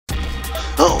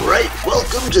Alright,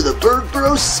 welcome to the Bird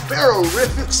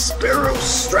Sparrow-rific Sparrow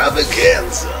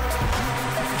extravaganza.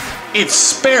 It's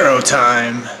sparrow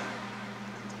time.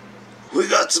 We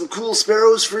got some cool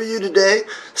sparrows for you today,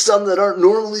 some that aren't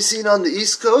normally seen on the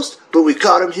East Coast, but we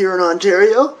caught them here in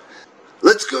Ontario.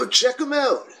 Let's go check them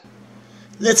out.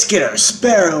 Let's get our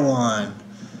sparrow on.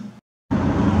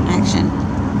 Action.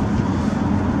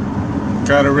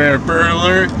 Got a rare bird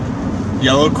alert.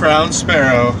 Yellow-crowned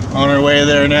sparrow. On our way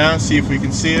there now, see if we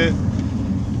can see it.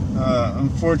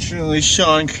 Unfortunately,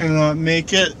 Sean cannot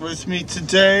make it with me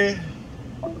today.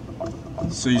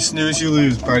 So you snooze, you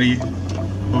lose, buddy.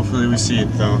 Hopefully we see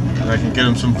it though, and I can get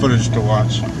him some footage to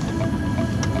watch.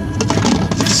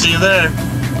 See you there.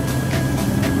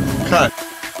 Cut.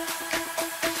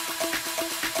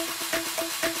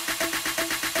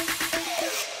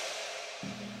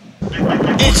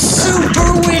 It's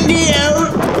super windy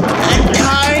out and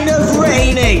kind of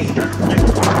raining,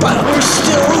 but we're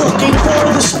still looking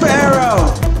for the sparrow.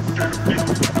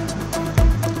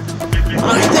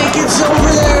 I think it's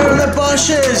over there in the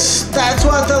bushes. That's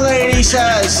what the lady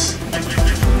says.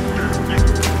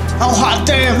 Oh hot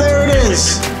damn, there it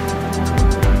is.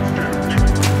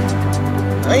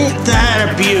 Ain't that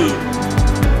a beaut?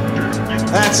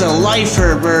 That's a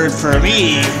lifer bird for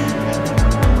me.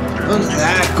 Look at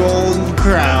that golden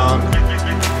crown.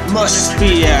 Must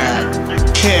be a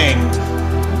king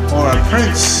or a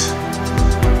prince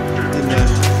in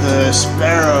the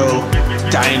sparrow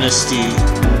dynasty.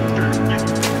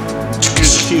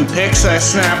 Here's a few pics I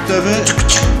snapped of it.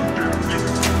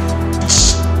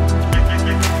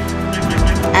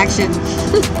 Action.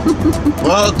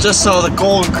 Well, just saw the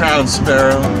golden crowned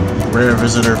sparrow, rare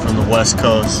visitor from the west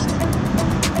coast.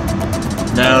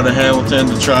 Now to Hamilton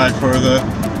to try for the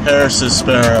Harris's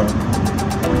sparrow.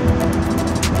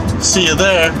 See you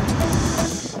there.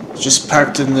 Just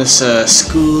parked in this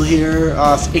school here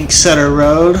off Inksetter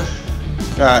Road.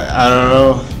 Got, I don't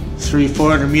know,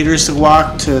 300-400 meters to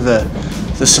walk to the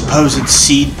supposed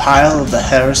seed pile of the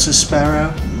Harris's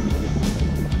sparrow.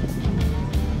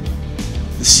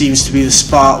 This seems to be the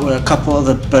spot where a couple of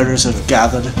the birders have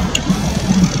gathered.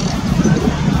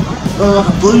 Oh,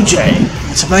 a blue jay.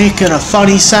 It's making a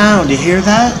funny sound. You hear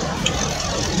that?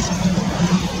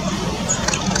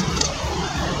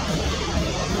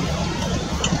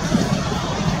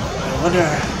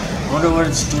 I wonder what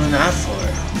it's doing that for.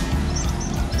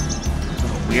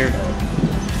 Little weirdo.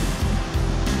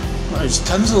 Well, there's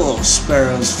tons of little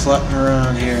sparrows flutting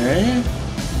around here, eh?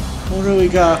 What do we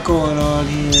got going on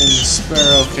here in the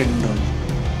Sparrow Kingdom?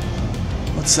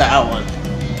 What's that one?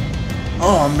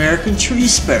 Oh, American tree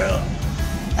sparrow.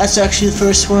 That's actually the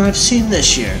first one I've seen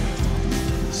this year.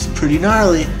 It's pretty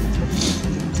gnarly.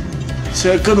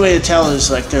 So a good way to tell is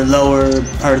like their lower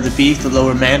part of the beak, the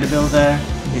lower mandible there.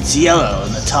 It's yellow,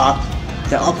 and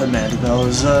the upper mandible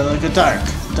is like a dark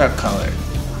color.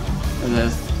 And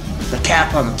the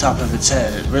cap on the top of its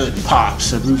head, it really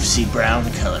pops, a roofsy brown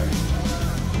color.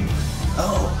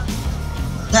 Oh,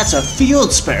 that's a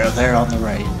field sparrow there on the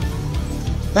right.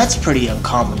 That's pretty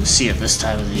uncommon to see at this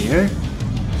time of the year.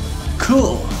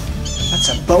 Cool, that's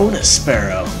a bonus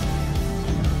sparrow.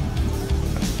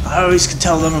 I always can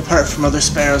tell them apart from other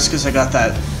sparrows because I got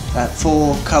that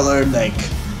full colored, like,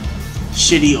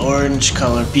 shitty orange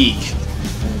color beak.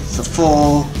 It's a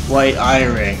full white eye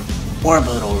ring,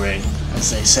 orbital ring,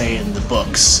 as they say in the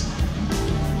books,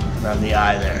 around the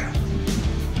eye there.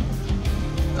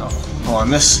 Oh, on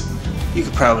this, you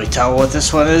could probably tell what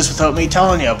this one is without me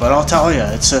telling you, but I'll tell you,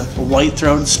 it's a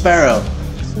white-throated sparrow.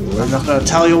 I'm not going to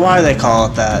tell you why they call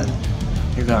it that.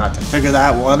 You're going to have to figure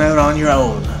that one out on your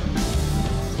own.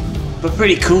 But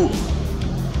pretty cool.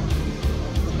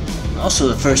 Also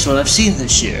the first one I've seen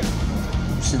this year.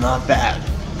 It's not bad.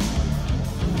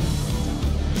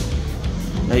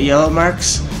 The yellow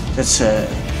marks, that's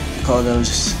call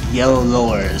those yellow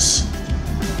lowers.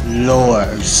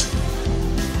 Lowers.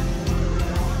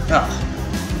 Ah,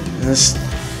 and this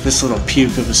little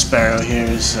puke of a sparrow here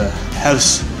is a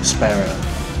house sparrow.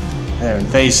 They're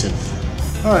invasive.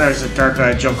 Oh, there's a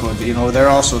dark-eyed junco. You know, they're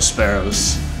also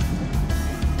sparrows.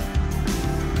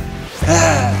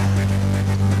 Ah,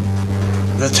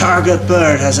 the target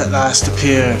bird has at last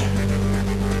appeared.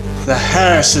 The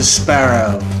Harris's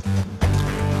sparrow.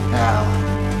 Now,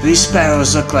 these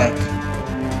sparrows look like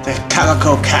the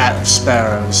calico cat of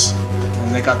sparrows.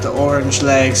 And they got the orange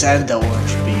legs and the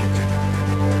orange beak.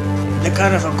 They're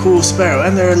kind of a cool sparrow,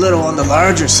 and they're a little on the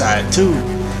larger side too.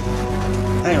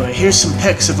 Anyway, here's some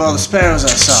pics of all the sparrows I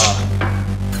saw.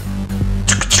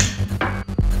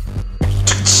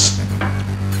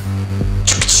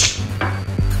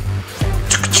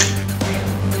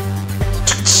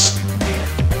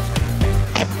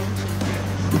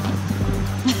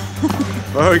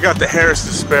 Well, we got the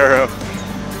Harrison sparrow.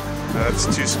 That's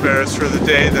 2 sparrows for the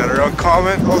day that are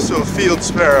uncommon. Also a field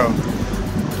sparrow.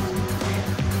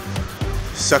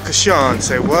 Sucker Sean,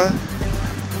 say what?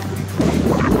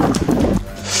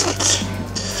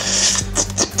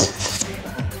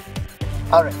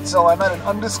 Alright, so I'm at an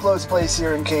undisclosed place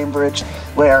here in Cambridge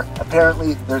where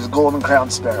apparently there's a golden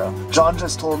crowned sparrow. John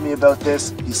just told me about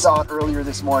this. He saw it earlier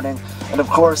this morning. And of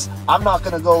course, I'm not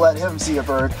going to go let him see a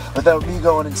bird without me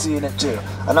going and seeing it too.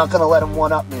 I'm not going to let him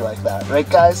one-up me like that. Right,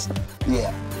 guys?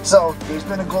 Yeah. So, there's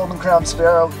been a golden crowned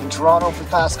sparrow in Toronto for the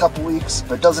past couple weeks,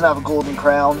 but doesn't have a golden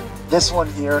crown. This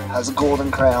one here has a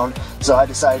golden crown, so I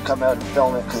decided to come out and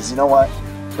film it because, you know what?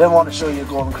 I didn't want to show you a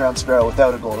golden crowned sparrow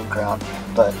without a golden crown,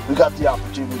 but we got the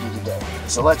opportunity today.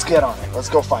 So let's get on it. Let's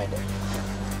go find it.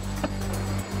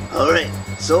 Alright,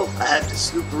 so I had to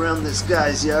snoop around this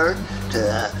guy's yard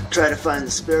to try to find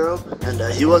the sparrow, and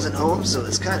he wasn't home, so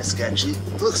it's kind of sketchy.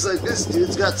 Looks like this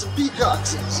dude's got some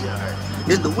peacocks in his yard.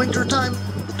 In the wintertime,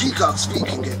 the peacock's feet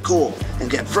can get cold and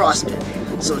get frosted,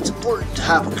 so it's important to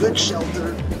have a good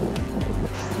shelter.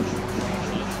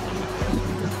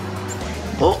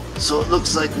 Oh, so it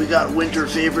looks like we got a winter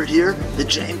favorite here, the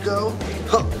Janko.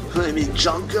 I mean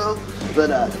Junco, but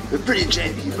they're pretty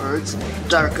janky birds.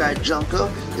 Dark-eyed Junco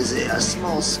is a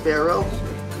small sparrow.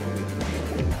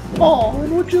 Oh,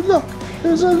 and would you look,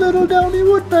 there's a little downy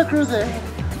woodpecker there.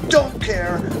 Don't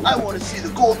care, I want to see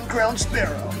the golden crowned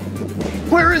sparrow.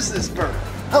 Where is this bird?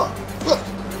 Oh, look,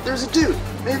 there's a dude.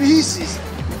 Maybe he sees it.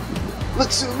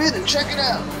 Let's zoom in and check it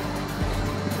out.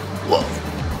 Whoa,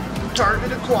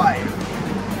 target acquired.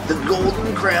 The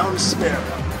golden crowned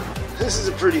sparrow. This is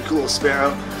a pretty cool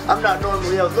sparrow. I'm not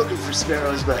normally out looking for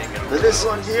sparrows, but this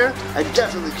one here, I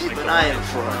definitely keep an eye out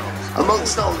for him,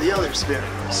 amongst all the other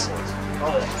sparrows.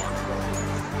 Well,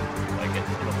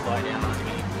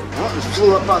 it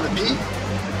flew up on the peak.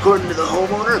 According to the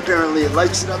homeowner, apparently it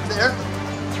likes it up there.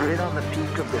 It's right on the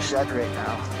peak of the shed right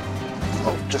now.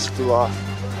 Oh, just flew off.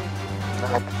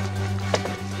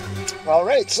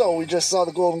 Alright, so we just saw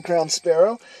the golden crowned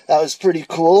sparrow. That was pretty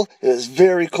cool. It was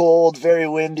very cold, very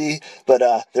windy, but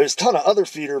there's a ton of other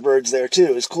feeder birds there too.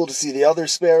 It was cool to see the other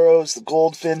sparrows, the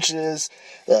goldfinches,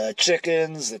 the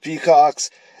chickens, the peacocks,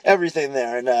 everything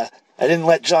there. And I didn't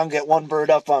let John get one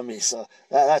bird up on me, so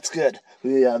that's good.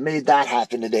 We made that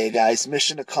happen today, guys.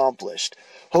 Mission accomplished.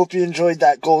 Hope you enjoyed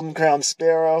that golden crowned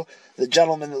sparrow. The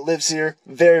gentleman that lives here,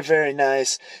 very, very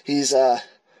nice. He's a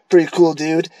pretty cool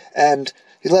dude, and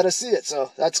he let us see it,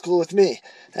 so that's cool with me.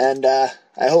 And I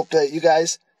hope that you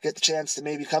guys get the chance to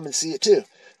maybe come and see it too.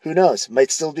 Who knows? Might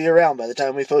still be around by the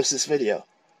time we post this video.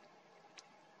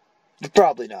 But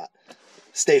probably not.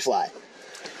 Stay fly.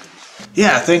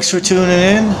 Yeah, thanks for tuning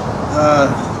in.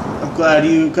 I'm glad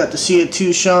you got to see it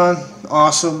too, Sean.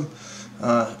 Awesome.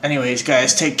 Anyways,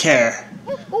 guys, take care.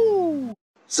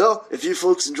 So, if you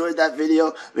folks enjoyed that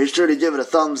video, make sure to give it a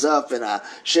thumbs up and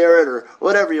share it or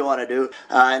whatever you want to do.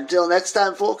 Until next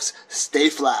time, folks, stay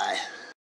fly.